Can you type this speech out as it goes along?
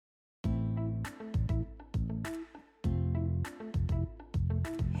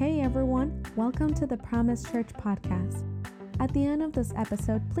Hey everyone, welcome to the Promise Church podcast. At the end of this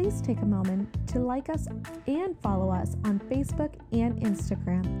episode, please take a moment to like us and follow us on Facebook and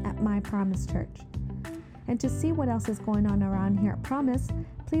Instagram at My Promise Church. And to see what else is going on around here at Promise,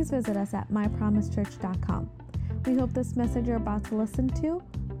 please visit us at mypromisechurch.com. We hope this message you're about to listen to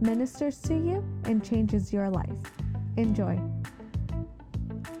ministers to you and changes your life. Enjoy.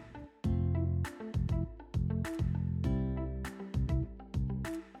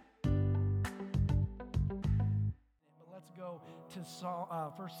 To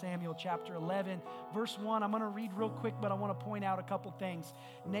 1 Samuel chapter 11, verse 1. I'm going to read real quick, but I want to point out a couple things.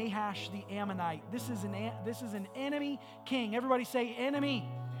 Nahash the Ammonite. This is an enemy king. Everybody say enemy.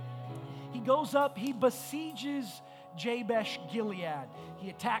 He goes up, he besieges Jabesh Gilead. He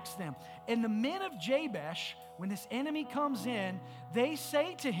attacks them. And the men of Jabesh, when this enemy comes in, they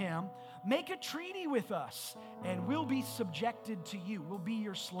say to him, make a treaty with us, and we'll be subjected to you. We'll be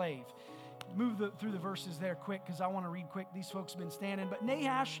your slave. Move through the verses there quick because I want to read quick. These folks have been standing. But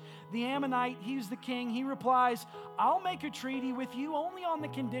Nahash, the Ammonite, he's the king. He replies, I'll make a treaty with you only on the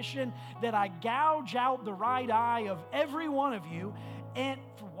condition that I gouge out the right eye of every one of you. And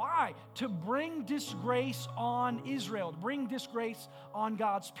why? To bring disgrace on Israel, to bring disgrace on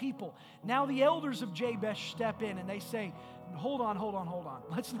God's people. Now the elders of Jabesh step in and they say, hold on.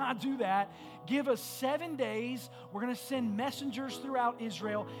 Let's not do that. Give us 7 days. We're going to send messengers throughout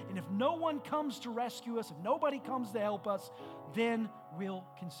Israel. And if no one comes to rescue us, if nobody comes to help us, then we'll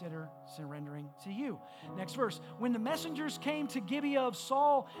consider surrendering to you. Next verse. When the messengers came to Gibeah of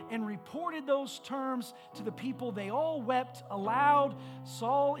Saul and reported those terms to the people, they all wept aloud.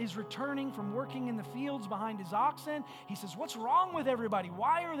 Saul is returning from working in the fields behind his oxen. He says, what's wrong with everybody?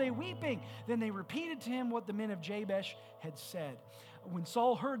 Why are they weeping? Then they repeated to him what the men of Jabesh had said. When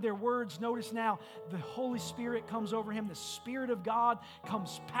Saul heard their words, notice now, the Holy Spirit comes over him. The Spirit of God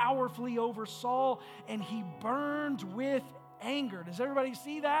comes powerfully over Saul, and he burned with anger. Does everybody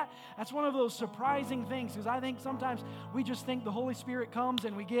see that? That's one of those surprising things, because I think sometimes we just think the Holy Spirit comes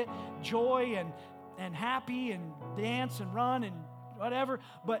and we get joy and happy and dance and run and whatever,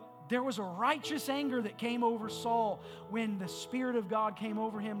 but there was a righteous anger that came over Saul when the Spirit of God came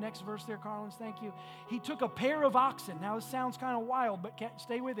over him. Next verse there, Carlins, thank you. He took a pair of oxen. Now this sounds kind of wild, but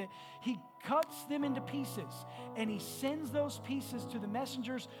stay with it. He cuts them into pieces, and he sends those pieces to the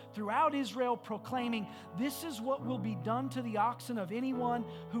messengers throughout Israel, proclaiming, this is what will be done to the oxen of anyone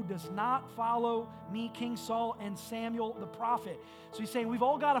who does not follow me, King Saul, and Samuel the prophet. So he's saying, we've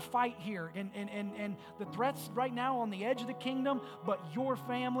all got to fight here, and the threat's right now on the edge of the kingdom, but your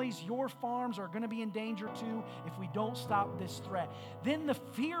families, your farms are going to be in danger too if we don't stop this threat. Then the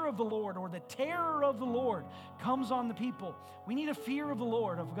fear of the Lord, or the terror of the Lord, comes on the people. We need a fear of the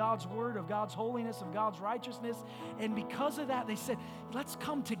Lord, of God's word, of God's holiness, of God's righteousness. And because of that, they said, let's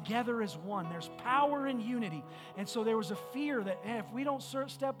come together as one. There's power in unity. And so there was a fear that if we don't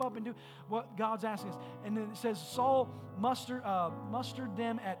step up and do what God's asking us. And then it says, Saul mustered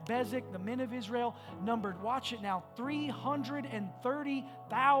them at Bezek. The men of Israel numbered, watch it now,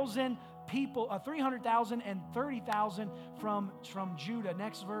 330,000 people, 300,000 and 30,000 from Judah.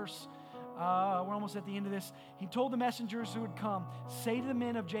 Next verse. We're almost at the end of this. He told the messengers who would come, say to the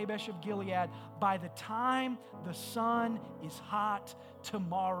men of Jabesh of Gilead, by the time the sun is hot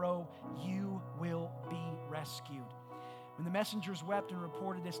tomorrow, you will be rescued. When the messengers wept and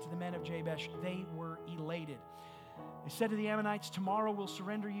reported this to the men of Jabesh, they were elated. They said to the Ammonites, tomorrow we'll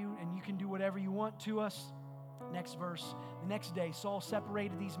surrender you and you can do whatever you want to us. Next verse. The next day, Saul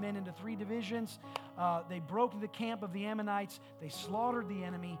separated these men into 3 divisions. They broke the camp of the Ammonites. They slaughtered the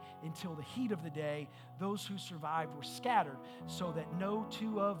enemy until the heat of the day. Those who survived were scattered so that no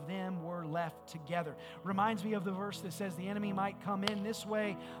 2 of them were left together. Reminds me of the verse that says the enemy might come in this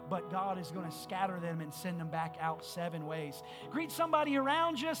way, but God is going to scatter them and send them back out 7 ways. Greet somebody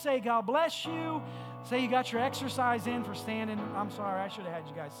around you. Say, God bless you. Say you got your exercise in for standing. I'm sorry, I should have had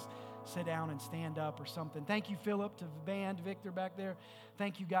you guys sit down and stand up or something. Thank you, Philip, to the band, Victor back there.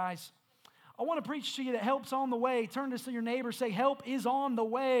 Thank you, guys. I want to preach to you that help's on the way. Turn to your neighbor, say, help is on the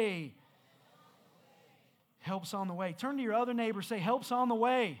way. Help's on the way. Turn to your other neighbor, say, help's on the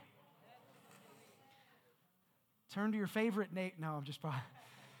way. Turn to your favorite neighbor. No, I'm just probably.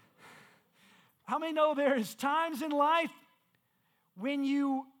 How many know there's times in life when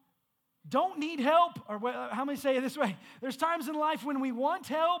you don't need help? Or how many say it this way? There's times in life when we want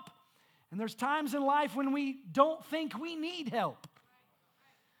help, and there's times in life when we don't think we need help.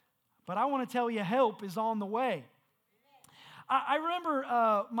 But I want to tell you, help is on the way. I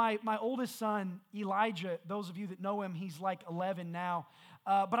remember my oldest son, Elijah. Those of you that know him, he's like 11 now.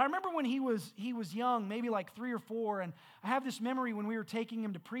 But I remember when he was young, maybe like 3 or 4, and I have this memory when we were taking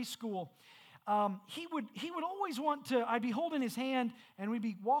him to preschool. He would always want to, I'd be holding his hand, and we'd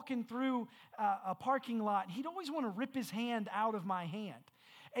be walking through a parking lot. He'd always want to rip his hand out of my hand.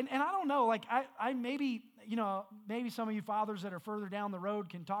 And I don't know, like I maybe, maybe some of you fathers that are further down the road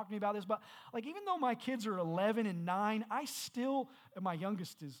can talk to me about this, but like even though my kids are 11 and 9, I still, my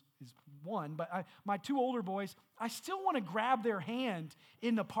youngest is 1, but my 2 older boys, I still want to grab their hand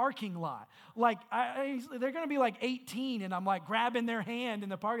in the parking lot. Like they're going to be like 18, and I'm like grabbing their hand in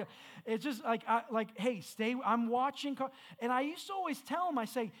the parking lot. It's just like, hey, stay, I'm watching. And I used to always tell them, I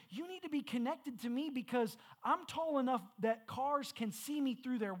say, you need to be connected to me because I'm tall enough that cars can see me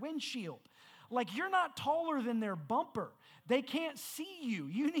through their windshield. Like, you're not taller than their bumper. They can't see you.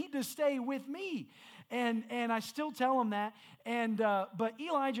 You need to stay with me. And I still tell him that. And but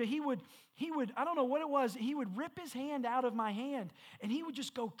Elijah, he would, I don't know what it was, he would rip his hand out of my hand, and he would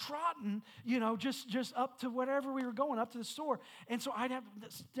just go trotting, just up to whatever we were going, up to the store. And so I'd have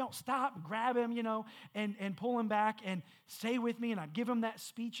to stop and grab him, and pull him back and stay with me. And I'd give him that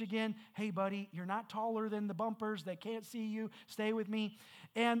speech again. Hey, buddy, you're not taller than the bumpers. They can't see you. Stay with me.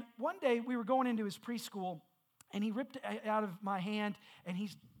 And one day we were going into his preschool, and he ripped it out of my hand, and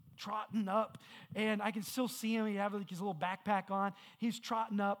he's trotting up, and I can still see him. He had like his little backpack on. He's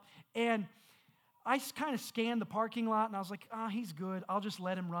trotting up, and I kind of scanned the parking lot, and I was like, he's good. I'll just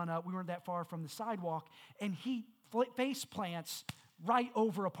let him run up. We weren't that far from the sidewalk, and he face plants right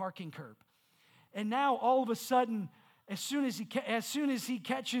over a parking curb. And now all of a sudden, as soon as he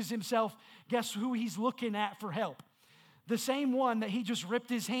catches himself, guess who he's looking at for help? The same one that he just ripped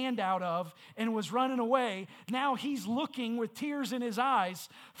his hand out of and was running away. Now he's looking with tears in his eyes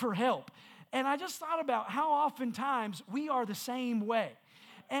for help. And I just thought about how oftentimes we are the same way.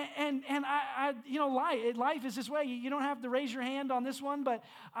 And life is this way. You don't have to raise your hand on this one, but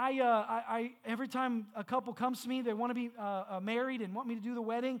I every time a couple comes to me, they want to be married and want me to do the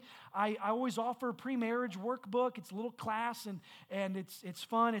wedding, I always offer a pre-marriage workbook. It's a little class, and it's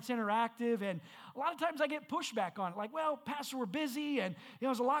fun, it's interactive, and a lot of times I get pushback on it, like, well, Pastor, we're busy, and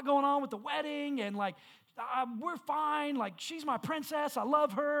there's a lot going on with the wedding, and like, we're fine, like, she's my princess, I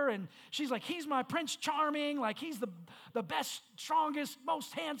love her, and she's like, he's my Prince Charming, like, he's the best, strongest,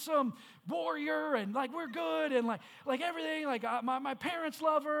 most handsome warrior, and like, we're good, and like everything, like, my parents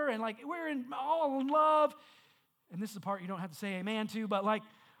love her, and like, we're all in love. And this is the part you don't have to say amen to, but like,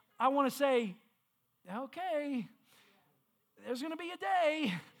 I want to say, okay, there's going to be a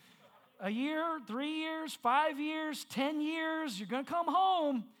day, a year, 3 years, 5 years, 10 years, you're going to come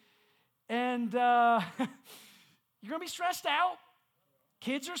home, and you're going to be stressed out.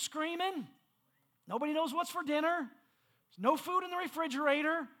 Kids are screaming. Nobody knows what's for dinner. There's no food in the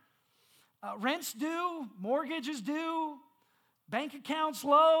refrigerator. Rent's due. Mortgage is due. Bank account's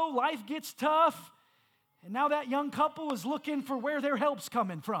low. Life gets tough. And now that young couple is looking for where their help's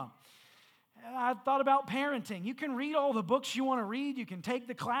coming from. I thought about parenting. You can read all the books you want to read. You can take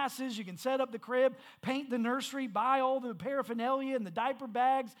the classes. You can set up the crib, paint the nursery, buy all the paraphernalia and the diaper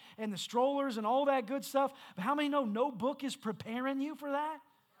bags and the strollers and all that good stuff. But how many know no book is preparing you for that?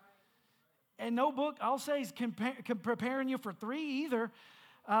 And no book, I'll say, is preparing you for 3 either.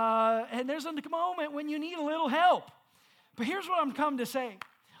 And there's a moment when you need a little help. But here's what I'm come to say.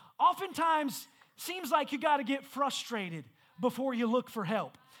 Oftentimes, seems like you got to get frustrated before you look for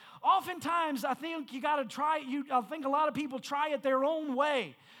help. Oftentimes, I think you got to try it. I think a lot of people try it their own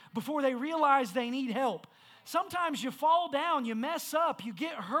way before they realize they need help. Sometimes you fall down, you mess up, you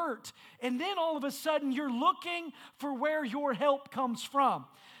get hurt, and then all of a sudden you're looking for where your help comes from.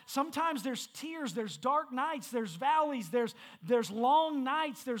 Sometimes there's tears, there's dark nights, there's valleys, there's long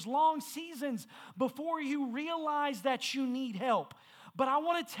nights, there's long seasons before you realize that you need help. But I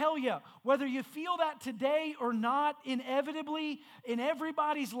want to tell you, whether you feel that today or not, inevitably, in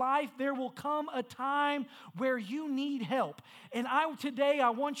everybody's life, there will come a time where you need help. And today, I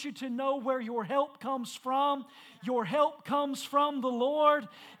want you to know where your help comes from. Your help comes from the Lord.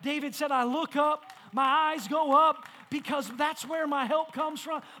 David said, I look up, my eyes go up, because that's where my help comes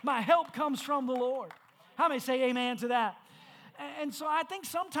from. My help comes from the Lord. How many say amen to that? And so I think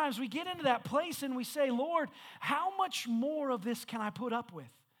sometimes we get into that place and we say, Lord, how much more of this can I put up with?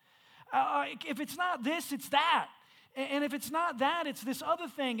 If it's not this, it's that. And if it's not that, it's this other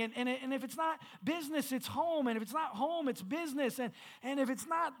thing. And if it's not business, it's home. And if it's not home, it's business. And if it's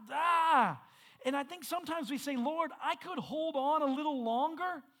not, And I think sometimes we say, Lord, I could hold on a little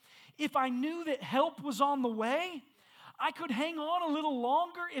longer if I knew that help was on the way. I could hang on a little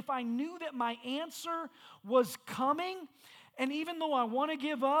longer if I knew that my answer was coming. And even though I want to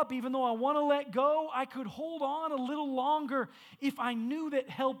give up, even though I want to let go, I could hold on a little longer if I knew that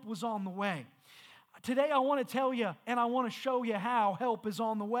help was on the way. Today I want to tell you, and I want to show you how help is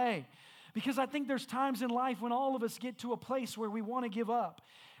on the way. Because I think there's times in life when all of us get to a place where we want to give up.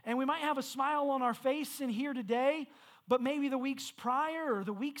 And we might have a smile on our face in here today, but maybe the weeks prior or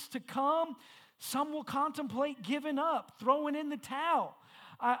the weeks to come, some will contemplate giving up, throwing in the towel.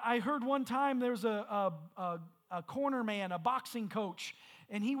 I heard one time there was a corner man, a boxing coach,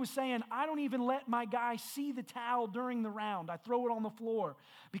 and he was saying, I don't even let my guy see the towel during the round. I throw it on the floor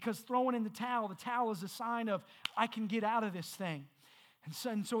because throwing in the towel is a sign of I can get out of this thing.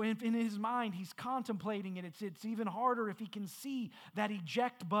 And so in his mind, he's contemplating it. It's even harder if he can see that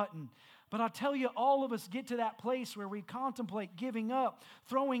eject button. But I'll tell you, all of us get to that place where we contemplate giving up,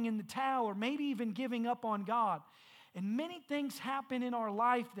 throwing in the towel, or maybe even giving up on God. And many things happen in our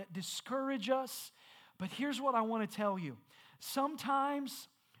life that discourage us. But here's what I want to tell you. Sometimes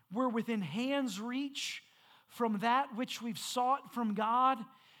we're within hand's reach from that which we've sought from God.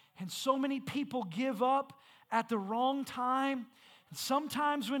 And so many people give up at the wrong time. And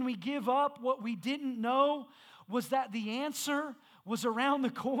sometimes when we give up, what we didn't know was that the answer was around the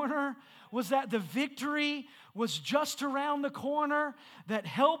corner, was that the victory was just around the corner, that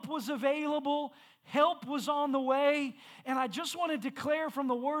help was available, help was on the way. And I just want to declare from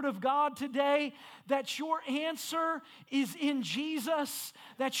the Word of God today that your answer is in Jesus,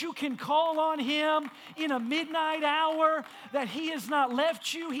 that you can call on Him in a midnight hour, that He has not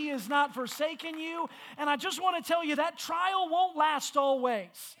left you, He has not forsaken you. And I just want to tell you that trial won't last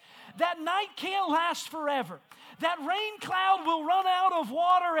always. That night can't last forever. That rain cloud will run out of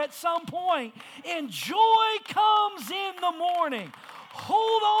water at some point, and joy comes in the morning.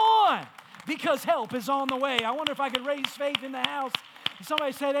 Hold on, because help is on the way. I wonder if I could raise faith in the house.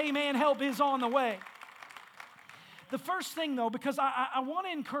 Somebody said, amen, help is on the way. The first thing, though, because I want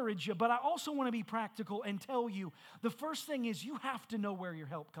to encourage you, but I also want to be practical and tell you, the first thing is you have to know where your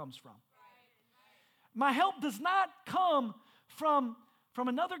help comes from. My help does not come from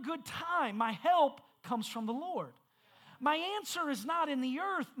another good time. My help comes from the Lord. My answer is not in the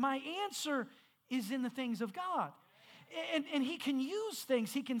earth. My answer is in the things of God. And He can use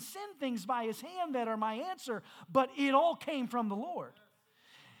things. He can send things by His hand that are my answer, but it all came from the Lord.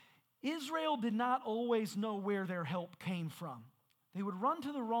 Israel did not always know where their help came from. They would run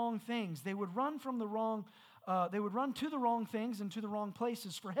to the wrong things. They would run from the wrong. They would run to the wrong things and to the wrong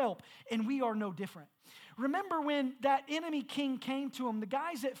places for help, and we are no different. Remember when that enemy king came to them, the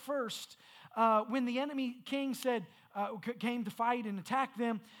guys at first, when the enemy king came to fight and attack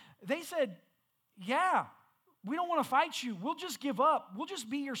them, they said, yeah, we don't want to fight you. We'll just give up. We'll just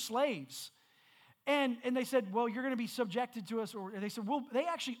be your slaves. And they said, well, you're going to be subjected to us. Or they said, well, they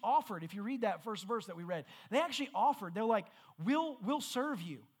actually offered, if you read that first verse that we read, they actually offered. They're like, we'll serve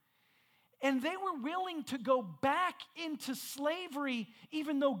you. And they were willing to go back into slavery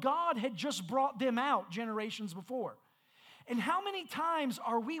even though God had just brought them out generations before. And how many times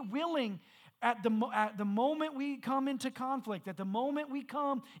are we willing at the moment we come into conflict, at the moment we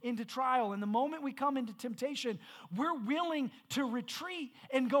come into trial, and the moment we come into temptation, we're willing to retreat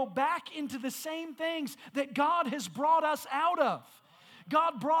and go back into the same things that God has brought us out of.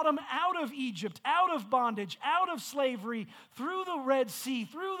 God brought them out of Egypt, out of bondage, out of slavery, through the Red Sea,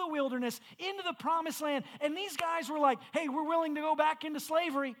 through the wilderness, into the promised land. And these guys were like, hey, we're willing to go back into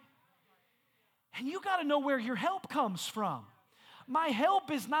slavery. And you got to know where your help comes from. My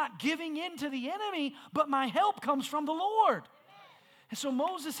help is not giving in to the enemy, but my help comes from the Lord. And so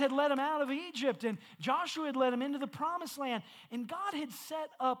Moses had led them out of Egypt, and Joshua had led them into the promised land, and God had set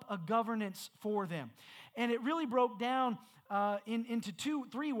up a governance for them. And it really broke down into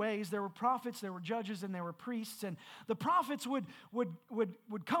three ways. There were prophets, there were judges, and there were priests. And the prophets would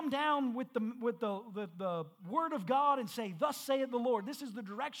come down with the word of God and say, thus saith the Lord. This is the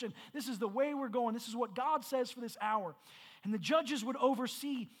direction. This is the way we're going. This is what God says for this hour. And the judges would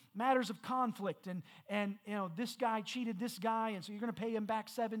oversee matters of conflict. And you know, this guy cheated this guy, and so you're going to pay him back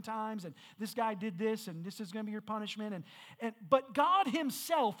 7 times. And this guy did this, and this is going to be your punishment. But God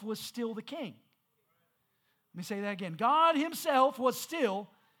Himself was still the king. Let me say that again. God Himself was still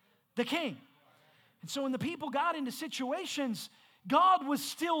the king. And so when the people got into situations, God was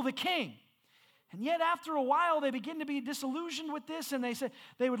still the king. And yet after a while, they begin to be disillusioned with this, and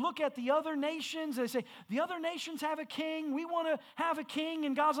they would look at the other nations. They say, the other nations have a king. We want to have a king.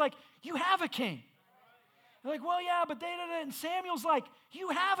 And God's like, you have a king. They're like, well, yeah, but they didn't. And Samuel's like, you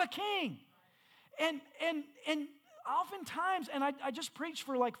have a king. And oftentimes, and I just preached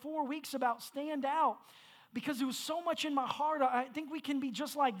for like 4 weeks about stand out, because it was so much in my heart. I think we can be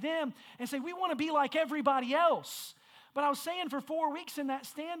just like them and say, we want to be like everybody else. But I was saying for 4 weeks in that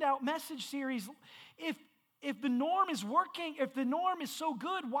standout message series, if the norm is working, if the norm is so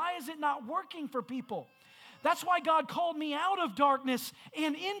good, why is it not working for people? That's why God called me out of darkness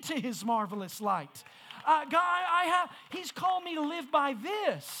and into His marvelous light. He's called me to live by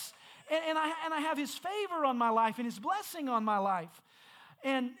this. And I have His favor on my life and His blessing on my life.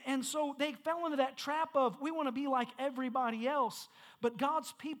 And so they fell into that trap of we want to be like everybody else. But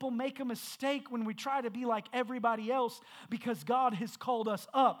God's people make a mistake when we try to be like everybody else because God has called us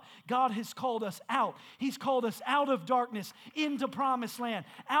up. God has called us out. He's called us out of darkness into promised land,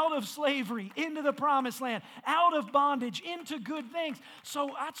 out of slavery into the promised land, out of bondage into good things.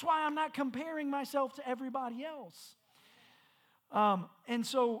 So that's why I'm not comparing myself to everybody else. And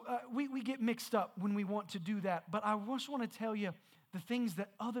so we get mixed up when we want to do that. But I just want to tell you, the things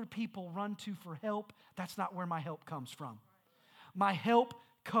that other people run to for help, that's not where my help comes from. My help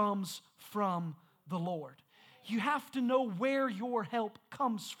comes from the Lord. You have to know where your help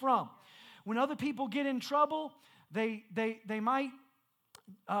comes from. When other people get in trouble, they might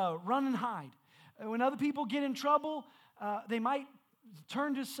run and hide. When other people get in trouble, they might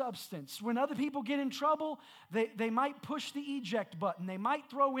turn to substance. When other people get in trouble, they might push the eject button. They might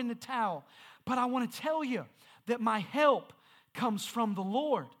throw in the towel. But I want to tell you that my help comes from the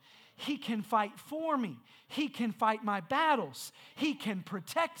Lord. He can fight for me. He can fight my battles. He can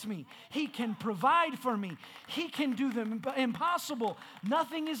protect me. He can provide for me. He can do the impossible.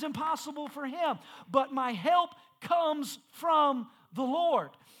 Nothing is impossible for Him. But my help comes from the Lord.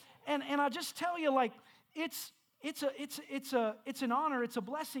 And I just tell you, like, it's an honor, it's a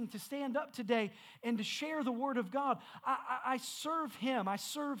blessing to stand up today and to share the Word of God. I serve Him. I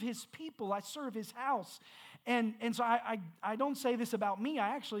serve His people. I serve His house. And so I don't say this about me.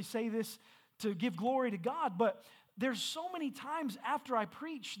 I actually say this to give glory to God. But there's so many times after I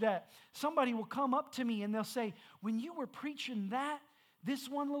preach that somebody will come up to me and they'll say, when you were preaching this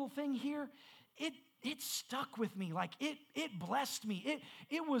one little thing here, it stuck with me. Like it blessed me.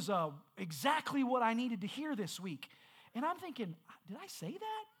 It was exactly what I needed to hear this week. And I'm thinking, did I say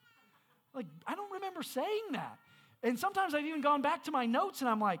that? Like, I don't remember saying that. And sometimes I've even gone back to my notes and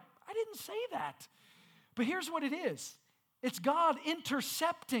I'm like, I didn't say that. But here's what it is. It's God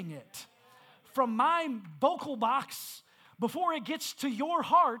intercepting it from my vocal box before it gets to your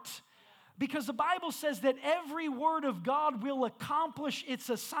heart, because the Bible says that every word of God will accomplish its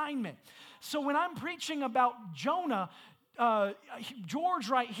assignment. So when I'm preaching about Jonah, George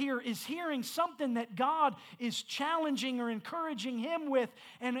right here is hearing something that God is challenging or encouraging him with,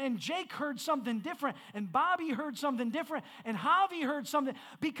 and Jake heard something different, and Bobby heard something different, and Javi heard something,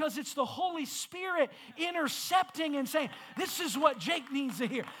 because it's the Holy Spirit intercepting and saying, this is what Jake needs to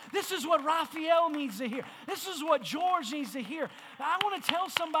hear. This is what Raphael needs to hear. This is what George needs to hear. I want to tell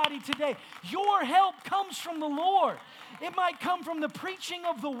somebody today, your help comes from the Lord. It might come from the preaching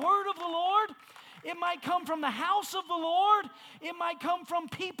of the Word of the Lord. It might come from the house of the Lord. It might come from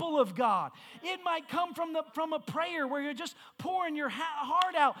people of God. It might come from a prayer where you're just pouring your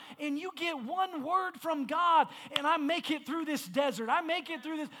heart out and you get one word from God, and I make it through this desert. I make it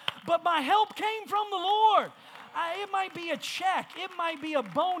through this. But my help came from the Lord. It might be a check. It might be a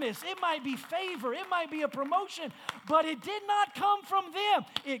bonus. It might be favor. It might be a promotion. But it did not come from them.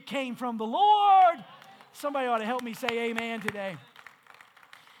 It came from the Lord. Somebody ought to help me say amen today.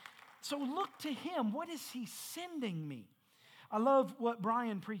 So look to Him. What is He sending me? I love what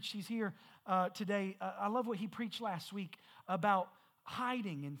Brian preached. He's here today. I love what he preached last week about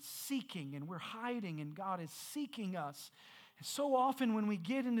hiding and seeking, and we're hiding and God is seeking us. And so often when we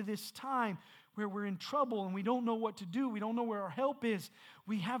get into this time where we're in trouble and we don't know what to do, we don't know where our help is,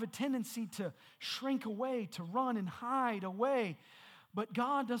 we have a tendency to shrink away, to run and hide away. But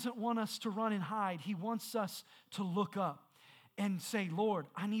God doesn't want us to run and hide. He wants us to look up and say, Lord,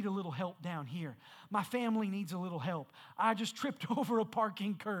 I need a little help down here. My family needs a little help. I just tripped over a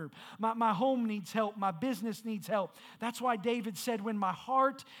parking curb. My home needs help. My business needs help. That's why David said, when my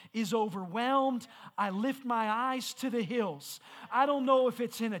heart is overwhelmed, I lift my eyes to the hills. I don't know if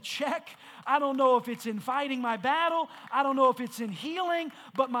it's in a check. I don't know if it's in fighting my battle. I don't know if it's in healing,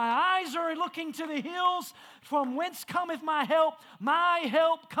 but my eyes are looking to the hills. From whence cometh my help? My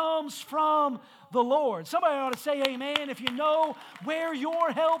help comes from the Lord. Somebody ought to say amen if you know where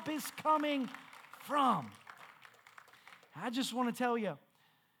your help is coming from. I just want to tell you,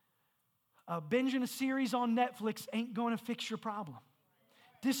 binging a series on Netflix ain't going to fix your problem.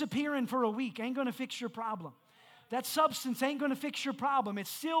 Disappearing for a week ain't going to fix your problem. That substance ain't going to fix your problem. It's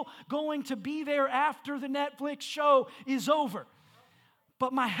still going to be there after the Netflix show is over.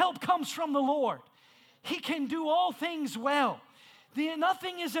 But my help comes from the Lord. He can do all things well.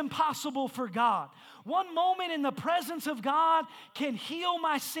 Nothing is impossible for God. One moment in the presence of God can heal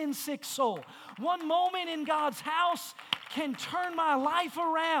my sin-sick soul. One moment in God's house can turn my life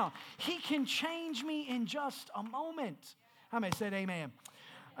around. He can change me in just a moment. How many said amen?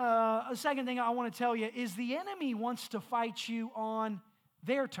 A second thing I want to tell you is the enemy wants to fight you on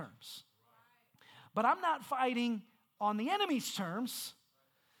their terms. But I'm not fighting on the enemy's terms.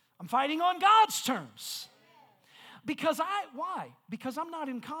 I'm fighting on God's terms. Why? Because I'm not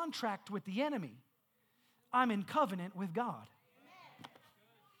in contract with the enemy. I'm in covenant with God.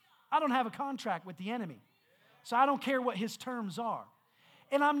 I don't have a contract with the enemy. So I don't care what his terms are.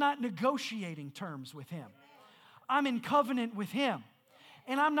 And I'm not negotiating terms with him. I'm in covenant with him.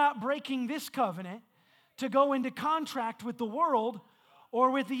 And I'm not breaking this covenant to go into contract with the world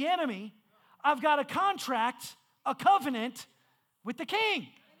or with the enemy. I've got a contract, a covenant with the King.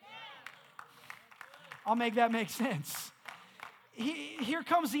 I'll make that make sense. Here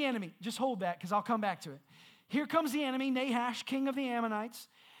comes the enemy. Just hold that because I'll come back to it. Here comes the enemy, Nahash, king of the Ammonites,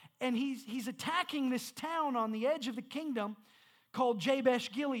 and he's attacking this town on the edge of the kingdom called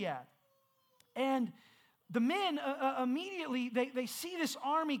Jabesh Gilead. And the men immediately, they see this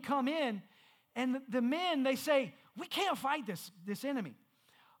army come in, and the men, they say, we can't fight this enemy.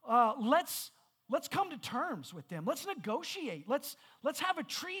 Let's come to terms with them. Let's negotiate. Let's have a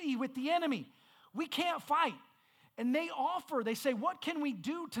treaty with the enemy. We can't fight. And they say, what can we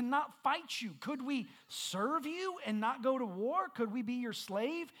do to not fight you? Could we serve you and not go to war? Could we be your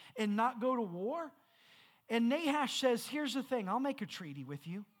slave and not go to war? And Nahash says, here's the thing, I'll make a treaty with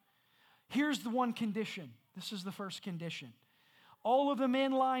you. Here's the one condition. This is the first condition. All of the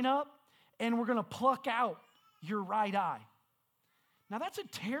men line up, and we're going to pluck out your right eye. Now, that's a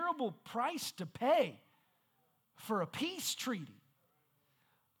terrible price to pay for a peace treaty.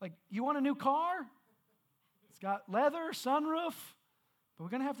 Like, you want a new car? It's got leather, sunroof, but we're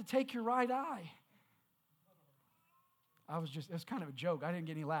going to have to take your right eye. It was kind of a joke. I didn't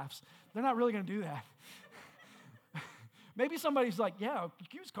get any laughs. They're not really going to do that. Maybe somebody's like, yeah,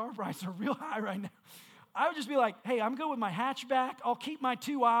 used car prices are real high right now. I would just be like, hey, I'm good with my hatchback. I'll keep my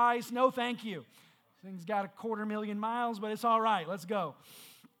two eyes. No, thank you. This thing's got 250,000 miles, but it's all right. Let's go.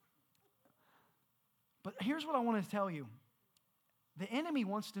 But here's what I want to tell you. The enemy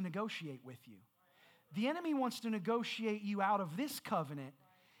wants to negotiate with you. The enemy wants to negotiate you out of this covenant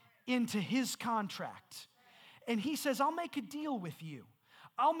into his contract. And he says, I'll make a deal with you.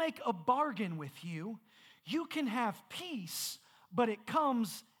 I'll make a bargain with you. You can have peace, but it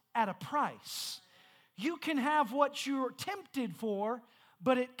comes at a price. You can have what you're tempted for,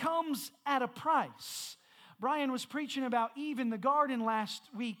 but it comes at a price. Brian was preaching about Eve in the garden last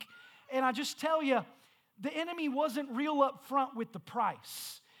week, and I just tell you, the enemy wasn't real upfront with the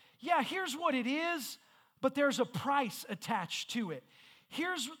price. Yeah, here's what it is, but there's a price attached to it.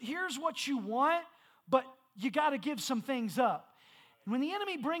 Here's what you want, but you got to give some things up. And when the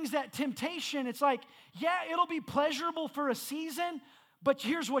enemy brings that temptation, it's like, yeah, it'll be pleasurable for a season, but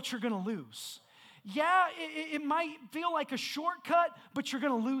here's what you're going to lose. Yeah, it might feel like a shortcut, but you're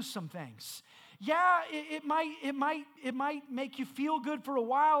going to lose some things. Yeah, it might make you feel good for a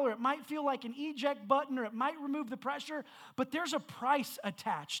while, or it might feel like an eject button, or it might remove the pressure, but there's a price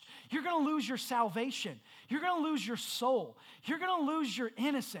attached. You're going to lose your salvation. You're going to lose your soul. You're going to lose your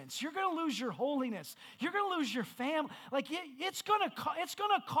innocence. You're going to lose your holiness. You're going to lose your family. Like it's going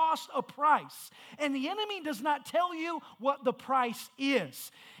to cost a price. And the enemy does not tell you what the price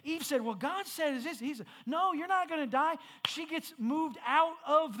is. Eve said, well, God said is this. He said, no, you're not going to die. She gets moved out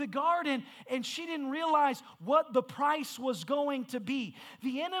of the garden, and she didn't realize what the price was going to be.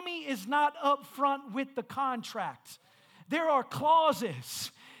 The enemy is not upfront with the contract. There are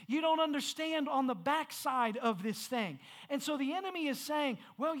clauses. You don't understand on the backside of this thing. And so the enemy is saying,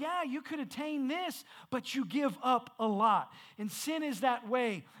 well, yeah, you could attain this, but you give up a lot. And sin is that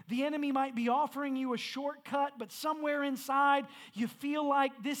way. The enemy might be offering you a shortcut, but somewhere inside you feel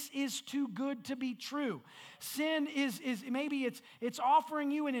like this is too good to be true. Sin is maybe it's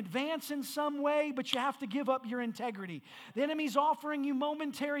offering you an advance in some way, but you have to give up your integrity. The enemy's offering you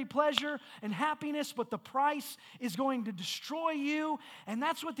momentary pleasure and happiness, but the price is going to destroy you. And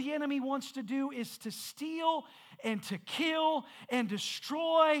that's what the enemy wants to do, is to steal and to kill and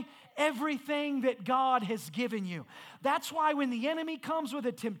destroy everything that God has given you. That's why when the enemy comes with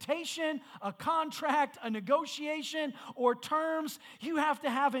a temptation, a contract, a negotiation, or terms, you have to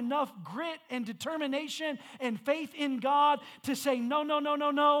have enough grit and determination and faith in God to say, no, no, no,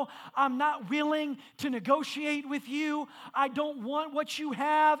 no, no. I'm not willing to negotiate with you. I don't want what you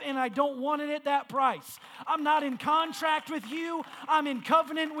have, and I don't want it at that price. I'm not in contract with you. I'm in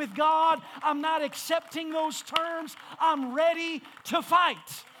covenant with God. I'm not accepting those terms. I'm ready to fight.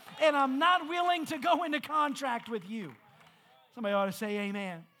 And I'm not willing to go into contract with you. Somebody ought to say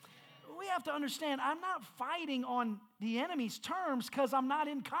amen. We have to understand, I'm not fighting on the enemy's terms because I'm not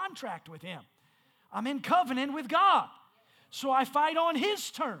in contract with him. I'm in covenant with God. So I fight on his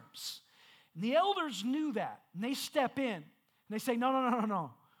terms. And the elders knew that. And they step in. And they say, no, no, no, no,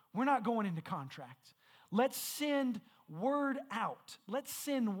 no. We're not going into contract. Let's send word out. Let's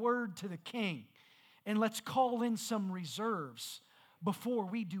send word to the king. And let's call in some reserves before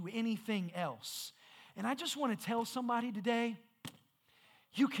we do anything else. And I just want to tell somebody today,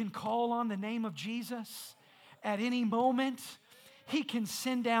 you can call on the name of Jesus at any moment. He can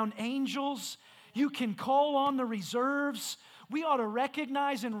send down angels. You can call on the reserves. We ought to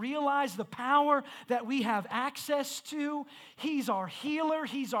recognize and realize the power that we have access to. He's our healer.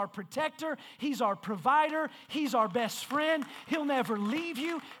 He's our protector. He's our provider. He's our best friend. He'll never leave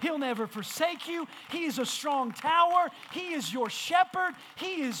you. He'll never forsake you. He is a strong tower. He is your shepherd.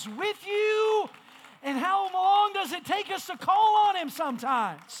 He is with you. And how long does it take us to call on him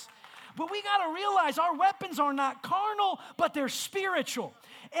sometimes? But we got to realize our weapons are not carnal, but they're spiritual.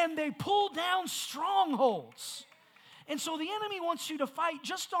 And they pull down strongholds. And so the enemy wants you to fight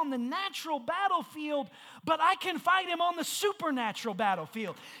just on the natural battlefield, but I can fight him on the supernatural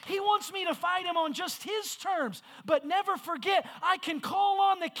battlefield. He wants me to fight him on just his terms, but never forget, I can call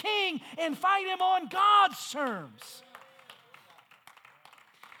on the king and fight him on God's terms.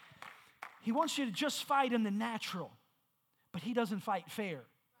 He wants you to just fight in the natural, but he doesn't fight fair.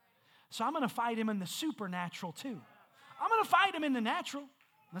 So I'm going to fight him in the supernatural too. I'm going to fight him in the natural.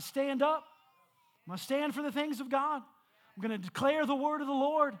 I'm going to stand up. I'm going to stand for the things of God. I'm going to declare the word of the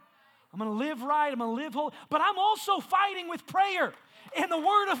Lord. I'm going to live right. I'm going to live holy. But I'm also fighting with prayer and the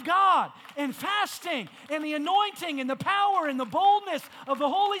word of God and fasting and the anointing and the power and the boldness of the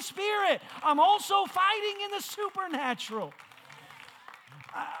Holy Spirit. I'm also fighting in the supernatural.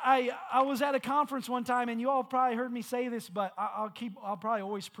 I was at a conference one time, and you all probably heard me say this, but I'll probably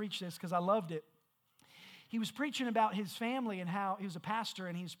always preach this because I loved it. He was preaching about his family and how he was a pastor,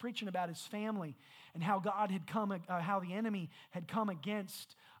 and he was preaching about his family and how God had come, how the enemy had come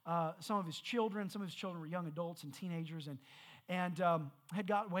against some of his children. Some of his children were young adults and teenagers, and had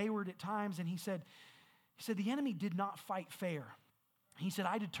got wayward at times. And he said, the enemy did not fight fair. He said,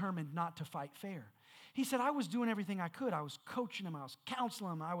 I determined not to fight fair. He said, I was doing everything I could. I was coaching him. I was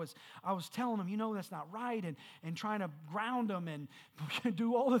counseling him. I was telling him, that's not right, and trying to ground him and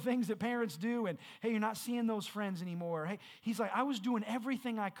do all the things that parents do. And, hey, you're not seeing those friends anymore. Hey, he's like, I was doing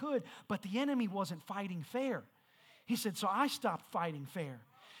everything I could, but the enemy wasn't fighting fair. He said, so I stopped fighting fair.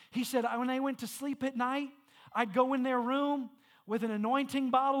 He said, when they went to sleep at night, I'd go in their room with an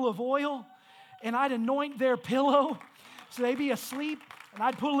anointing bottle of oil, and I'd anoint their pillow so they'd be asleep. And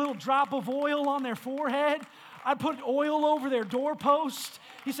I'd put a little drop of oil on their forehead. I'd put oil over their doorpost.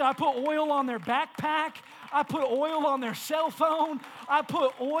 He said, I put oil on their backpack. I put oil on their cell phone. I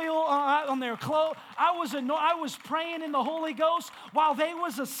put oil on their clothes. I was praying in the Holy Ghost while they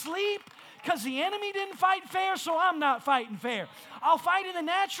was asleep because the enemy didn't fight fair, so I'm not fighting fair. I'll fight in the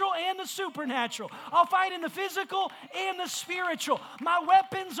natural and the supernatural. I'll fight in the physical and the spiritual. My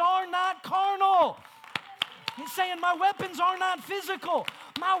weapons are not carnal. He's saying my weapons are not physical.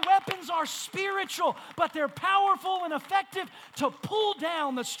 My weapons are spiritual, but they're powerful and effective to pull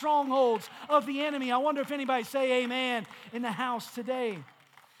down the strongholds of the enemy. I wonder if anybody say amen in the house today.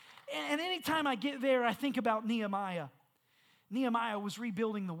 And anytime I get there, I think about Nehemiah. Nehemiah was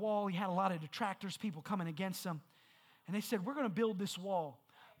rebuilding the wall. He had a lot of detractors, people coming against him. And they said, we're going to build this wall,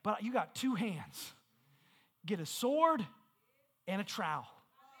 but you got two hands. Get a sword and a trowel.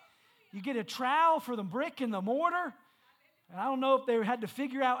 You get a trowel for the brick and the mortar. And I don't know if they had to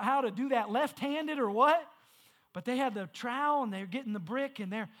figure out how to do that left-handed or what, but they had the trowel and they're getting the brick,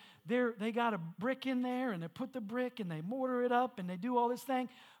 and they got a brick in there, and they put the brick and they mortar it up and they do all this thing,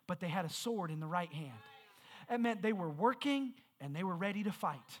 but they had a sword in the right hand. That meant they were working and they were ready to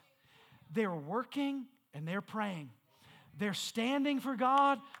fight. They were working and they're praying. They're standing for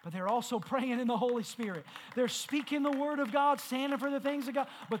God, but they're also praying in the Holy Spirit. They're speaking the word of God, standing for the things of God,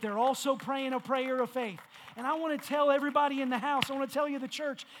 but they're also praying a prayer of faith. And I want to tell everybody in the house, I want to tell you, the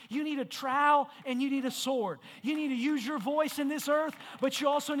church, you need a trowel and you need a sword. You need to use your voice in this earth, but you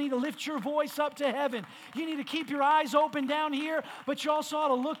also need to lift your voice up to heaven. You need to keep your eyes open down here, but you also ought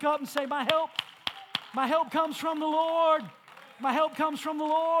to look up and say, my help comes from the Lord. My help comes from the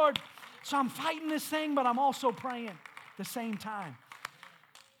Lord. So I'm fighting this thing, but I'm also praying at the same time.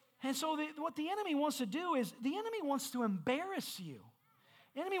 And so what the enemy wants to do is the enemy wants to embarrass you.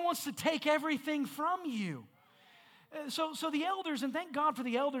 The enemy wants to take everything from you. So the elders, and thank God for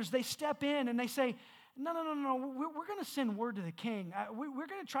the elders, they step in and they say, no, we're going to send word to the king. We're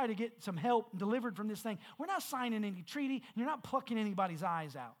going to try to get some help delivered from this thing. We're not signing any treaty, and you're not plucking anybody's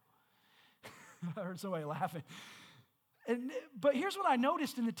eyes out. I heard somebody laughing. But here's what I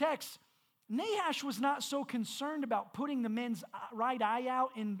noticed in the text. Nahash was not so concerned about putting the men's right eye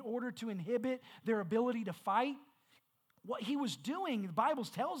out in order to inhibit their ability to fight. What he was doing, the Bible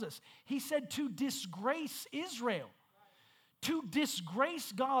tells us, he said to disgrace Israel, to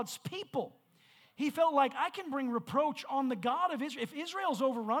disgrace God's people. He felt like, I can bring reproach on the God of Israel. If Israel's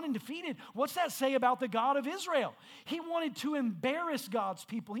overrun and defeated, what's that say about the God of Israel? He wanted to embarrass God's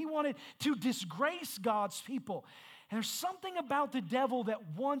people. He wanted to disgrace God's people. And there's something about the devil that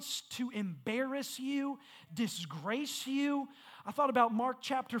wants to embarrass you, disgrace you. I thought about Mark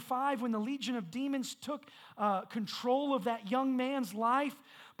chapter 5 when the legion of demons took control of that young man's life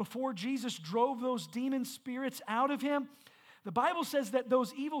before Jesus drove those demon spirits out of him. The Bible says that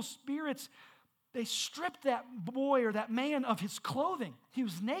those evil spirits, they stripped that boy or that man of his clothing. He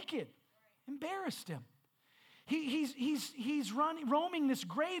was naked, embarrassed him. He's roaming this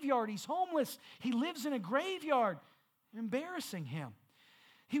graveyard. He's homeless. He lives in a graveyard, embarrassing him.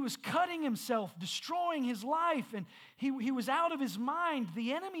 He was cutting himself, destroying his life, and he was out of his mind.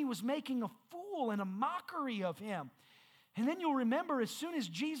 The enemy was making a fool and a mockery of him. And then you'll remember, as soon as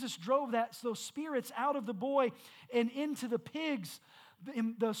Jesus drove those spirits out of the boy and into the pigs,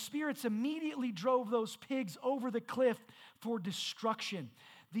 the spirits immediately drove those pigs over the cliff for destruction.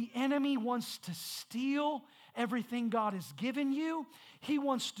 The enemy wants to steal everything God has given you. He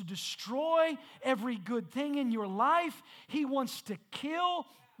wants to destroy every good thing in your life. He wants to kill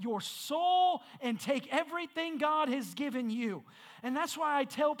your soul and take everything God has given you. And that's why I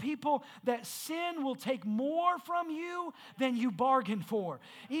tell people that sin will take more from you than you bargained for.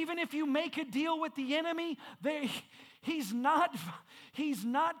 Even if you make a deal with the enemy, He's not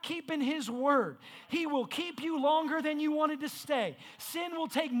keeping his word. He will keep you longer than you wanted to stay. Sin will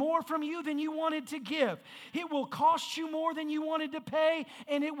take more from you than you wanted to give. It will cost you more than you wanted to pay,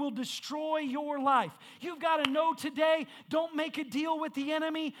 and it will destroy your life. You've got to know today, don't make a deal with the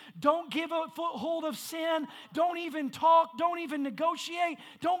enemy. Don't give a foothold of sin. Don't even talk. Don't even negotiate.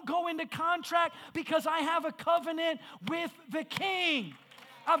 Don't go into contract, because I have a covenant with the King.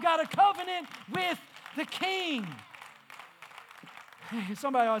 I've got a covenant with the King.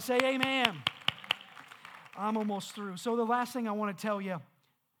 Somebody ought to say amen. I'm almost through. So the last thing I want to tell you,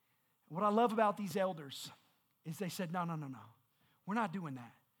 what I love about these elders is they said, no. We're not doing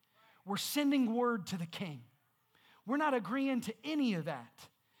that. We're sending word to the king. We're not agreeing to any of that.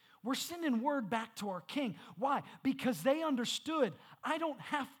 We're sending word back to our king. Why? Because they understood, I don't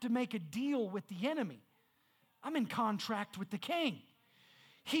have to make a deal with the enemy. I'm in contract with the king.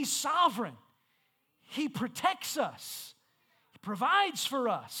 He's sovereign. He protects us. Provides for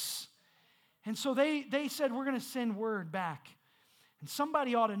us. And so they said, we're going to send word back. And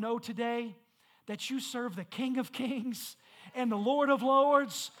somebody ought to know today that you serve the King of Kings and the Lord of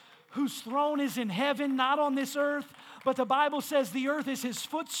Lords, whose throne is in heaven, not on this earth. But the Bible says the earth is his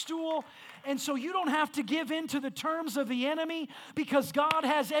footstool. And so you don't have to give in to the terms of the enemy, because God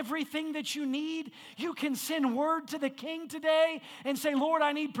has everything that you need. You can send word to the king today and say, Lord,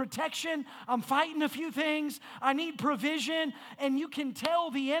 I need protection. I'm fighting a few things. I need provision. And you can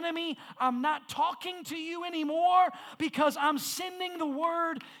tell the enemy, I'm not talking to you anymore, because I'm sending the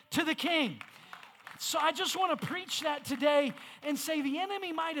word to the king. So I just want to preach that today and say the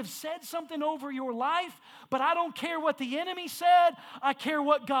enemy might have said something over your life, but I don't care what the enemy said. I care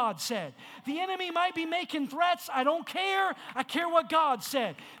what God said. The enemy might be making threats. I don't care. I care what God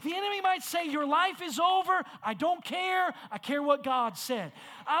said. The enemy might say your life is over. I don't care. I care what God said.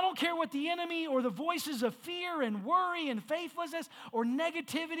 I don't care what the enemy or the voices of fear and worry and faithlessness or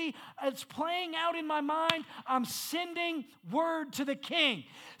negativity is playing out in my mind. I'm sending word to the king.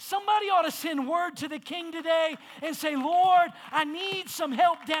 Somebody ought to send word to the king today and say, Lord, I need some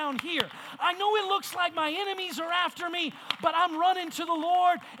help down here. I know it looks like my enemies are after me, but I'm running to the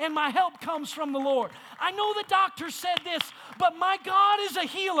Lord and my help comes from the Lord. I know the doctor said this, but my God is a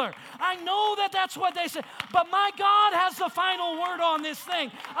healer. I know that that's what they said, but my God has the final word on this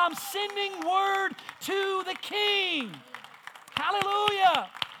thing. I'm sending word to the king. Hallelujah.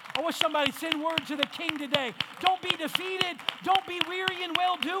 I wish somebody send word to the king today. Don't be defeated. Don't be weary in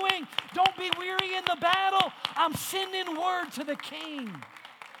well-doing. Don't be weary in the battle. I'm sending word to the king.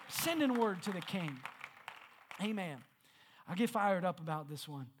 Sending word to the king. Amen. I get fired up about this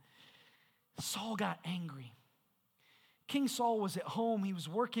one. Saul got angry. King Saul was at home. He was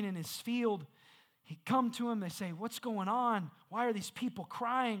working in his field. He'd come to him. They say, what's going on? Why are these people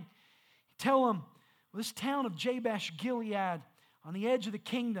crying? He'd tell them, well, this town of Jabesh Gilead on the edge of the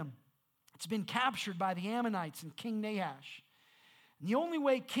kingdom, it's been captured by the Ammonites and King Nahash. And the only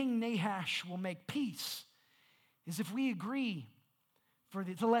way King Nahash will make peace is if we agree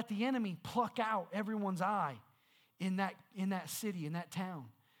to let the enemy pluck out everyone's eye in that city, in that town.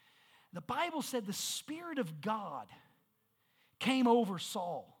 The Bible said the Spirit of God came over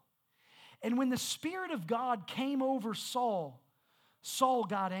Saul. And when the Spirit of God came over Saul, Saul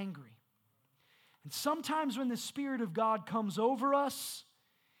got angry. And sometimes when the Spirit of God comes over us,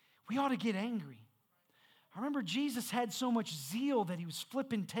 we ought to get angry. I remember Jesus had so much zeal that he was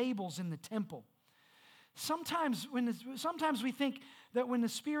flipping tables in the temple. Sometimes we think that when the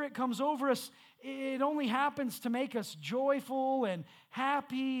Spirit comes over us, it only happens to make us joyful and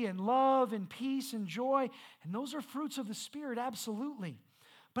happy and love and peace and joy. And those are fruits of the Spirit, absolutely.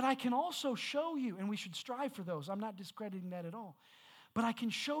 But I can also show you, and we should strive for those. I'm not discrediting that at all. But I can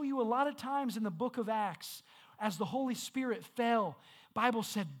show you a lot of times in the book of Acts, as the Holy Spirit fell, Bible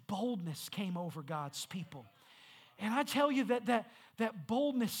said boldness came over God's people. And I tell you that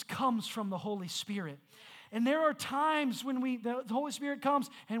boldness comes from the Holy Spirit. And there are times when the Holy Spirit comes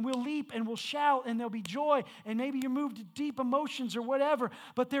and we'll leap and we'll shout and there'll be joy and maybe you're moved to deep emotions or whatever.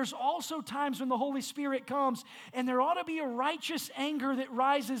 But there's also times when the Holy Spirit comes and there ought to be a righteous anger that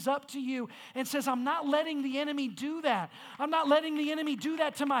rises up to you and says, I'm not letting the enemy do that. I'm not letting the enemy do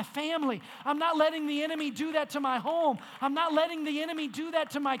that to my family. I'm not letting the enemy do that to my home. I'm not letting the enemy do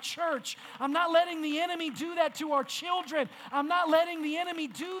that to my church. I'm not letting the enemy do that to our children. I'm not letting the enemy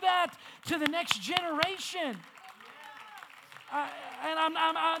do that to the next generation.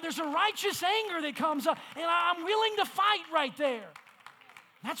 There's a righteous anger that comes up, and I'm willing to fight right there.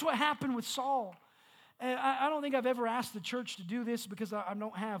 That's what happened with Saul. And I don't think I've ever asked the church to do this because I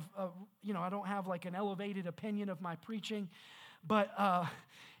don't have, I don't have like an elevated opinion of my preaching. But that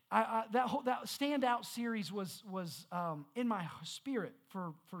standout series was in my spirit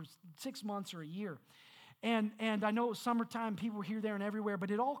for 6 months or a year. And I know it was summertime, people were here, there, and everywhere, but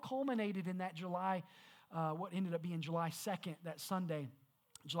it all culminated in that July, what ended up being July 2nd, that Sunday,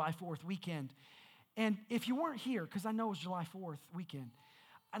 July 4th weekend. And if you weren't here, because I know it was July 4th weekend,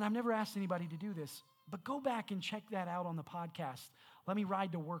 and I've never asked anybody to do this, but go back and check that out on the podcast. Let me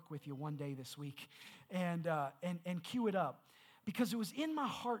ride to work with you one day this week and cue it up. Because it was in my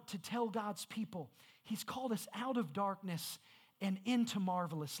heart to tell God's people, He's called us out of darkness and into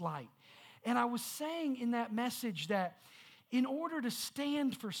marvelous light. And I was saying in that message that in order to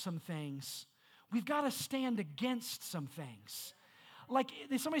stand for some things, we've got to stand against some things. Like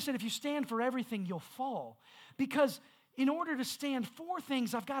somebody said, if you stand for everything, you'll fall. Because in order to stand for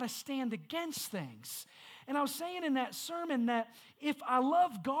things, I've got to stand against things. And I was saying in that sermon that if I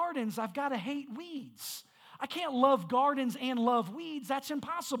love gardens, I've got to hate weeds. I can't love gardens and love weeds. That's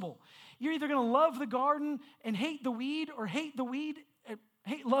impossible. You're either going to love the garden and hate the weed, or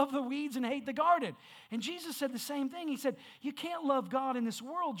love the weeds and hate the garden. And Jesus said the same thing. He said, you can't love God in this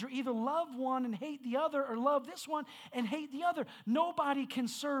world. You either love one and hate the other, or love this one and hate the other. Nobody can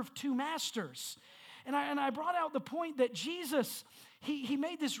serve two masters. And I brought out the point that Jesus, he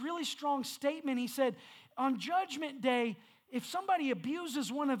made this really strong statement. He said, on Judgment Day, if somebody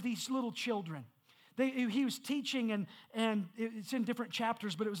abuses one of these little children, he was teaching, and it's in different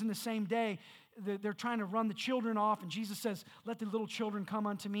chapters, but it was in the same day. They're trying to run the children off, and Jesus says, let the little children come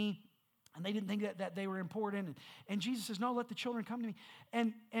unto me. And they didn't think that they were important. And Jesus says, no, let the children come to me.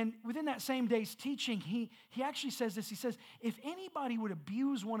 And within that same day's teaching, he actually says this. He says, if anybody would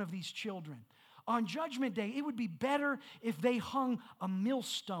abuse one of these children, on Judgment Day, it would be better if they hung a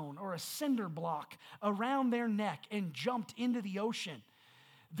millstone or a cinder block around their neck and jumped into the ocean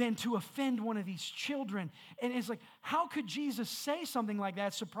than to offend one of these children. And it's like, how could Jesus say something like that?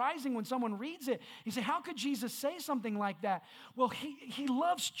 It's surprising when someone reads it. You say, how could Jesus say something like that? Well, he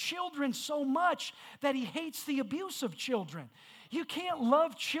loves children so much that he hates the abuse of children. You can't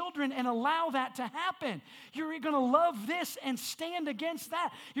love children and allow that to happen. You're going to love this and stand against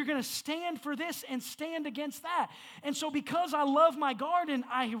that. You're going to stand for this and stand against that. And so because I love my garden,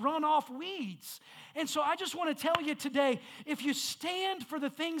 I run off weeds. And so I just want to tell you today, if you stand for the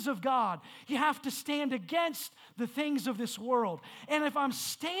things of God, you have to stand against the things of this world. And if I'm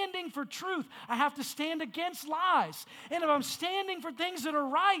standing for truth, I have to stand against lies. And if I'm standing for things that are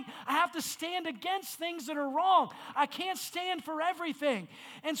right, I have to stand against things that are wrong. I can't stand for everything.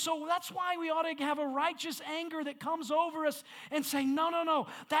 And so that's why we ought to have a righteous anger that comes over us and say, no,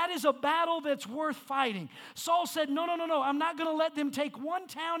 that is a battle that's worth fighting. Saul said, no, I'm not going to let them take one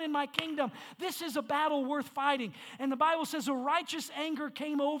town in my kingdom. This is a battle worth fighting. And the Bible says a righteous anger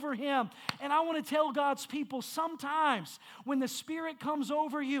came over him. And I want to tell God's people, sometimes when the Spirit comes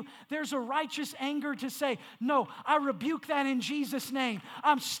over you, there's a righteous anger to say, no, I rebuke that in Jesus' name.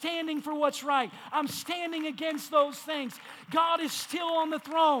 I'm standing for what's right. I'm standing against those things. God is still on the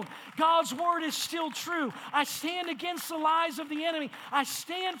throne. God's word is still true. I stand against the lies of the enemy. I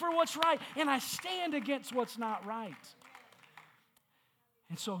stand for what's right, and I stand against what's not right.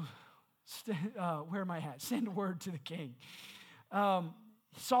 And so, where am I at? Send word to the king.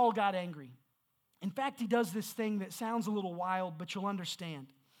 Saul got angry. In fact, he does this thing that sounds a little wild, but you'll understand.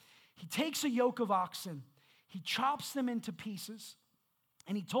 He takes a yoke of oxen, he chops them into pieces,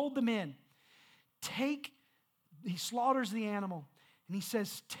 and he told the men, he slaughters the animal, and he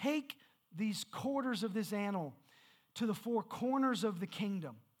says, take these quarters of this animal to the four corners of the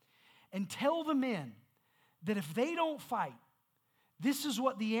kingdom, and tell the men that if they don't fight, this is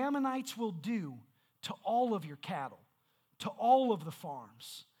what the Ammonites will do to all of your cattle, to all of the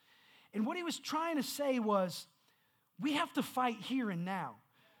farms. And what he was trying to say was, we have to fight here and now.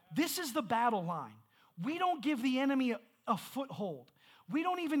 This is the battle line. We don't give the enemy a foothold. We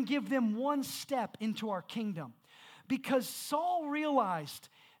don't even give them one step into our kingdom. Because Saul realized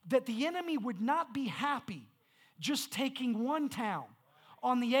that the enemy would not be happy just taking one town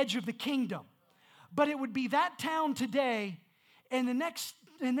on the edge of the kingdom. But it would be that town today, and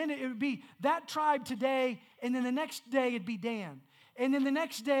then it would be that tribe today, and then the next day it'd be Dan. And then the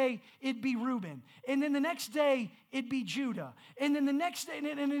next day, it'd be Reuben. And then the next day, it'd be Judah. And then the next day,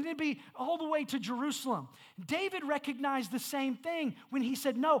 and it'd be all the way to Jerusalem. David recognized the same thing when he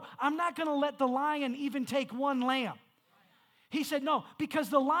said, no, I'm not going to let the lion even take one lamb. He said, no, because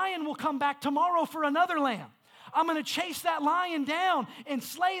the lion will come back tomorrow for another lamb. I'm going to chase that lion down and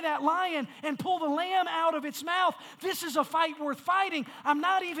slay that lion and pull the lamb out of its mouth. This is a fight worth fighting. I'm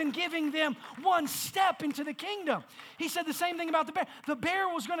not even giving them one step into the kingdom. He said the same thing about the bear. The bear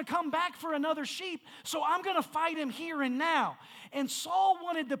was going to come back for another sheep, so I'm going to fight him here and now. And Saul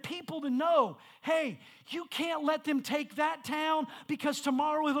wanted the people to know, hey, you can't let them take that town because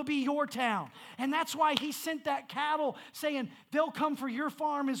tomorrow it'll be your town. And that's why he sent that cattle saying, they'll come for your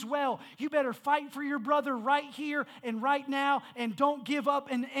farm as well. You better fight for your brother right here and right now, and don't give up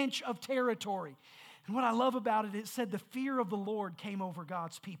an inch of territory. And what I love about it, it said the fear of the Lord came over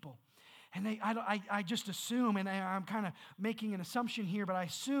God's people. And I just assume, and I'm kind of making an assumption here, but I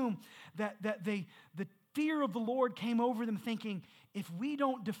assume that the fear of the Lord came over them thinking, if we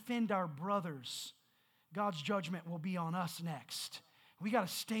don't defend our brothers, God's judgment will be on us next. We got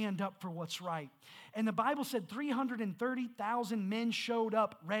to stand up for what's right. And the Bible said 330,000 men showed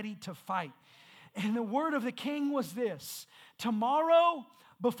up ready to fight. And the word of the king was this: tomorrow,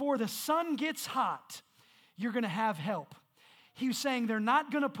 before the sun gets hot, you're going to have help. He was saying they're not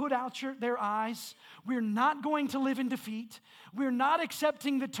going to put out their eyes. We're not going to live in defeat. We're not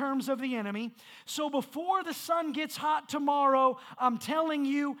accepting the terms of the enemy. So before the sun gets hot tomorrow, I'm telling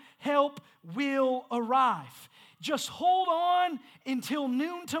you, help will arrive. Just hold on until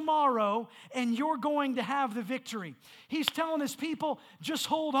noon tomorrow, and you're going to have the victory. He's telling his people, just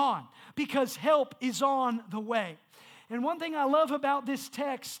hold on, because help is on the way. And one thing I love about this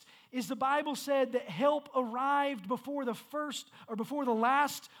text is the Bible said that help arrived before the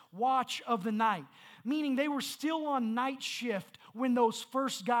last watch of the night, meaning they were still on night shift when those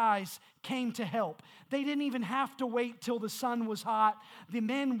first guys came to help. They didn't even have to wait till the sun was hot. The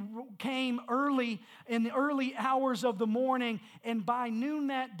men came early in the early hours of the morning, and by noon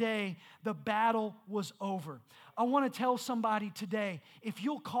that day, the battle was over. I want to tell somebody today, if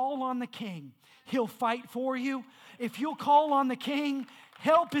you'll call on the King, He'll fight for you. If you'll call on the King,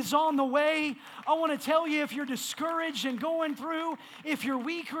 help is on the way. I want to tell you, if you're discouraged and going through, if you're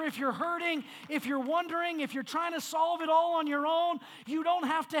weak or if you're hurting, if you're wondering, if you're trying to solve it all on your own, you don't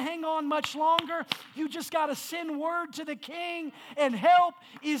have to hang on much longer. You just got to send word to the King, and help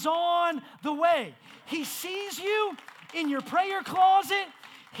is on the way. He sees you in your prayer closet.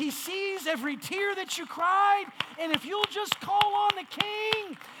 He sees every tear that you cried, and if you'll just call on the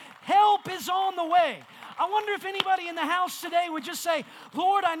King, help is on the way. I wonder if anybody in the house today would just say,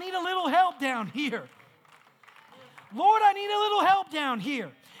 Lord, I need a little help down here. Lord, I need a little help down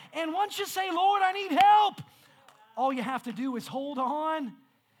here. And once you say, Lord, I need help, all you have to do is hold on,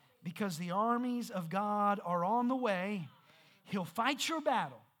 because the armies of God are on the way. He'll fight your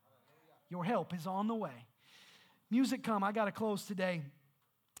battle. Your help is on the way. Music come. I got to close today.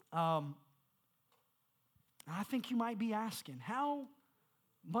 I think you might be asking, how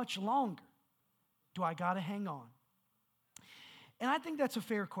much longer do I got to hang on? And I think that's a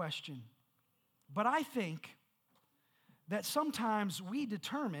fair question. But I think that sometimes we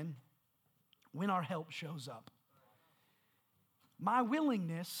determine when our help shows up. My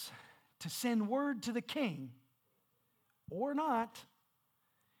willingness to send word to the King or not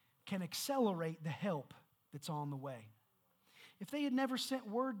can accelerate the help that's on the way. If they had never sent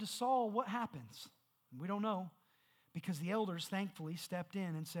word to Saul, what happens? We don't know, because the elders thankfully stepped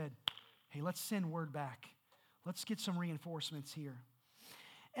in and said, hey, let's send word back. Let's get some reinforcements here.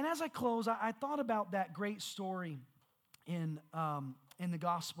 And as I close, I thought about that great story in the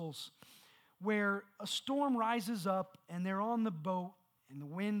Gospels where a storm rises up and they're on the boat and the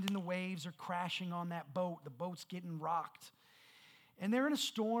wind and the waves are crashing on that boat. The boat's getting rocked. And they're in a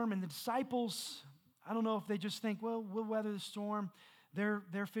storm, and the disciples, I don't know if they just think, well, we'll weather the storm. They're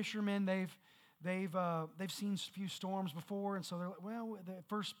fishermen. They've seen a few storms before, and so they're like, well, the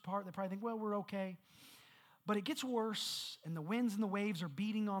first part, they probably think, well, we're okay. But it gets worse, and the winds and the waves are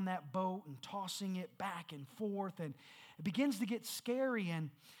beating on that boat and tossing it back and forth, and it begins to get scary, and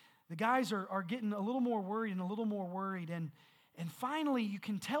the guys are getting a little more worried and a little more worried, and finally you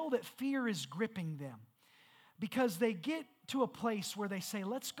can tell that fear is gripping them, because they get to a place where they say,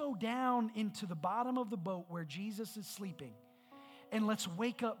 let's go down into the bottom of the boat where Jesus is sleeping, and let's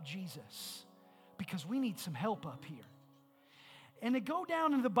wake up Jesus, because we need some help up here. And they go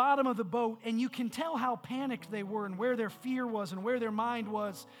down to the bottom of the boat, and you can tell how panicked they were and where their fear was and where their mind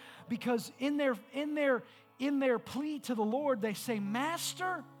was, because in their plea to the Lord, they say,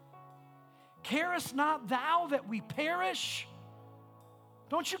 Master, carest not thou that we perish?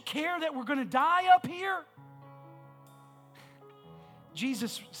 Don't you care that we're going to die up here?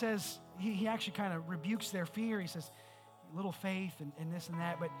 Jesus says, he actually kind of rebukes their fear. He says, little faith and this and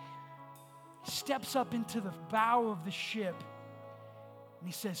that, but he steps up into the bow of the ship and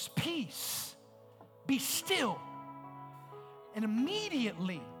he says, peace, be still. And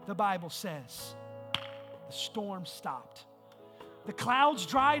immediately, the Bible says, the storm stopped. The clouds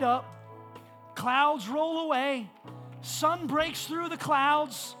dried up. Clouds roll away. Sun breaks through the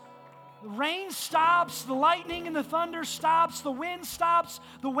clouds. The rain stops. The lightning and the thunder stops. The wind stops.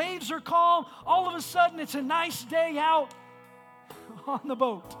 The waves are calm. All of a sudden, it's a nice day out on the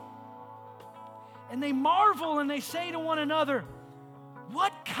boat. And they marvel and they say to one another,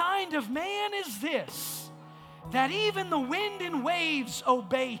 what kind of man is this, that even the wind and waves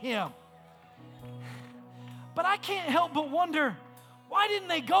obey him? But I can't help but wonder, why didn't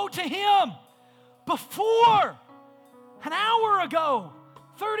they go to him before? An hour ago,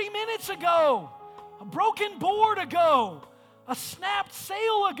 30 minutes ago, a broken board ago, a snapped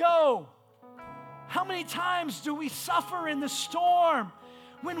sail ago. How many times do we suffer in the storm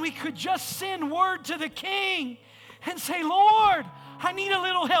when we could just send word to the King and say, Lord, I need a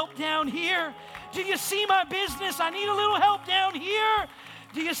little help down here. Do you see my business? I need a little help down here.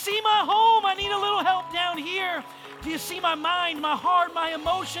 Do you see my home? I need a little help down here. Do you see my mind, my heart, my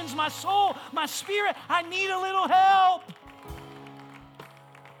emotions, my soul, my spirit? I need a little help.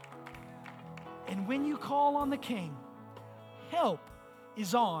 And when you call on the King, help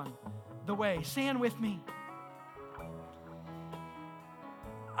is on the way. Stand with me.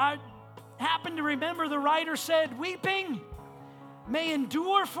 I happen to remember the writer said, weeping may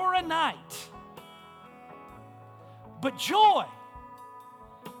endure for a night, but joy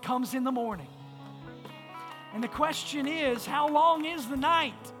comes in the morning. And the question is, how long is the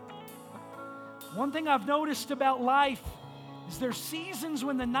night? One thing I've noticed about life is there's seasons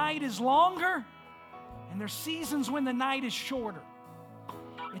when the night is longer and there's seasons when the night is shorter.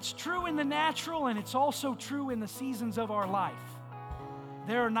 It's true in the natural and it's also true in the seasons of our life.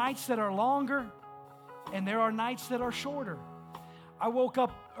 There are nights that are longer and there are nights that are shorter. I woke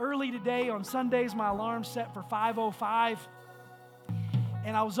up early today. On Sundays, my alarm's set for 5:05.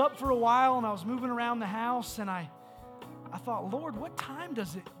 And I was up for a while and I was moving around the house and I thought, Lord, what time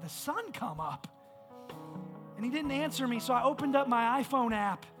does the sun come up? And he didn't answer me, so I opened up my iPhone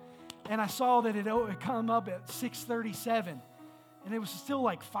app and I saw that it had come up at 6:37. And it was still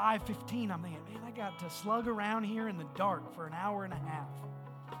like 5:15. I'm thinking, man, I got to slug around here in the dark for an hour and a half.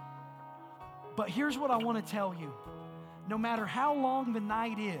 But here's what I want to tell you. No matter how long the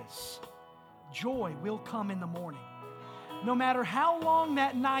night is, joy will come in the morning. No matter how long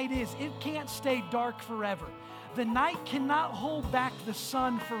that night is, it can't stay dark forever. The night cannot hold back the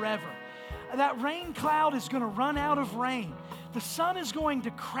sun forever. That rain cloud is going to run out of rain. The sun is going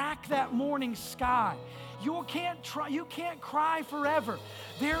to crack that morning sky. You can't cry forever.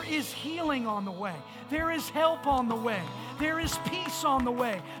 There is healing on the way. There is help on the way. There is peace on the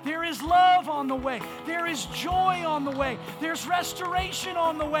way. There is love on the way. There is joy on the way. There's restoration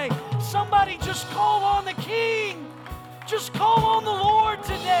on the way. Somebody just call on the King. Just call on the Lord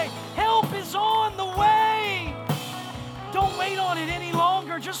today. Help is on the way. Don't wait on it any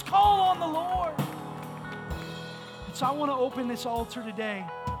longer. Just call on the Lord. And so I want to open this altar today.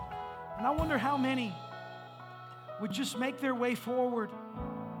 And I wonder how many would just make their way forward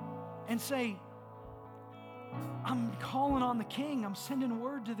and say, I'm calling on the King. I'm sending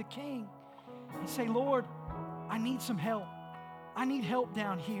word to the King. And say, Lord, I need some help. I need help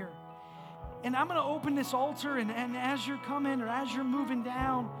down here. And I'm going to open this altar, and as you're coming or as you're moving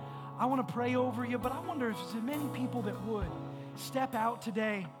down, I want to pray over you. But I wonder if there's many people that would step out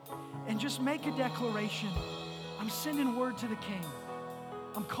today and just make a declaration. I'm sending word to the King.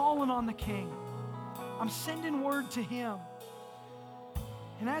 I'm calling on the King. I'm sending word to Him.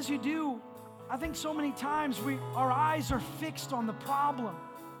 And as you do, I think so many times our eyes are fixed on the problem.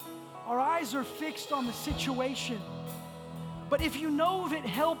 Our eyes are fixed on the situation. But if you know that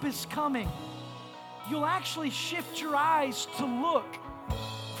help is coming, you'll actually shift your eyes to look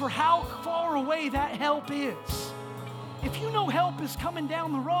for how far away that help is. If you know help is coming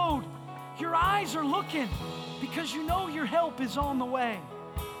down the road, your eyes are looking because you know your help is on the way.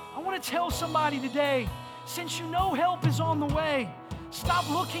 I want to tell somebody today, since you know help is on the way, stop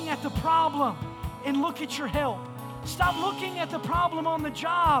looking at the problem and look at your help. Stop looking at the problem on the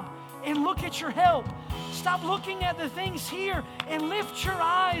job and look at your help. Stop looking at the things here and lift your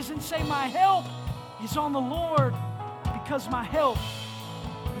eyes and say, my help is on the Lord because my help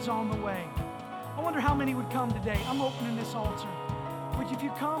is on the way. I wonder how many would come today. I'm opening this altar. But if you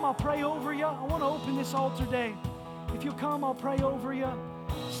come, I'll pray over you. I want to open this altar today. If you come, I'll pray over you.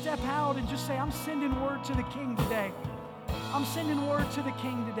 Step out and just say, I'm sending word to the King today. I'm sending word to the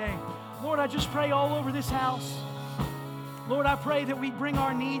King today. Lord, I just pray all over this house. Lord, I pray that we bring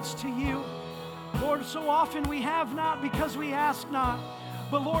our needs to you. Lord, so often we have not because we ask not.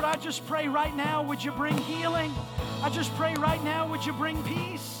 But Lord, I just pray right now, would you bring healing? I just pray right now, would you bring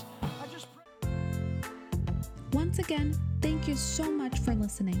peace? Once again, thank you so much for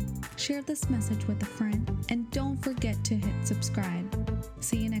listening. Share this message with a friend and don't forget to hit subscribe.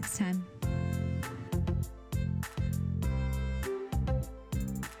 See you next time.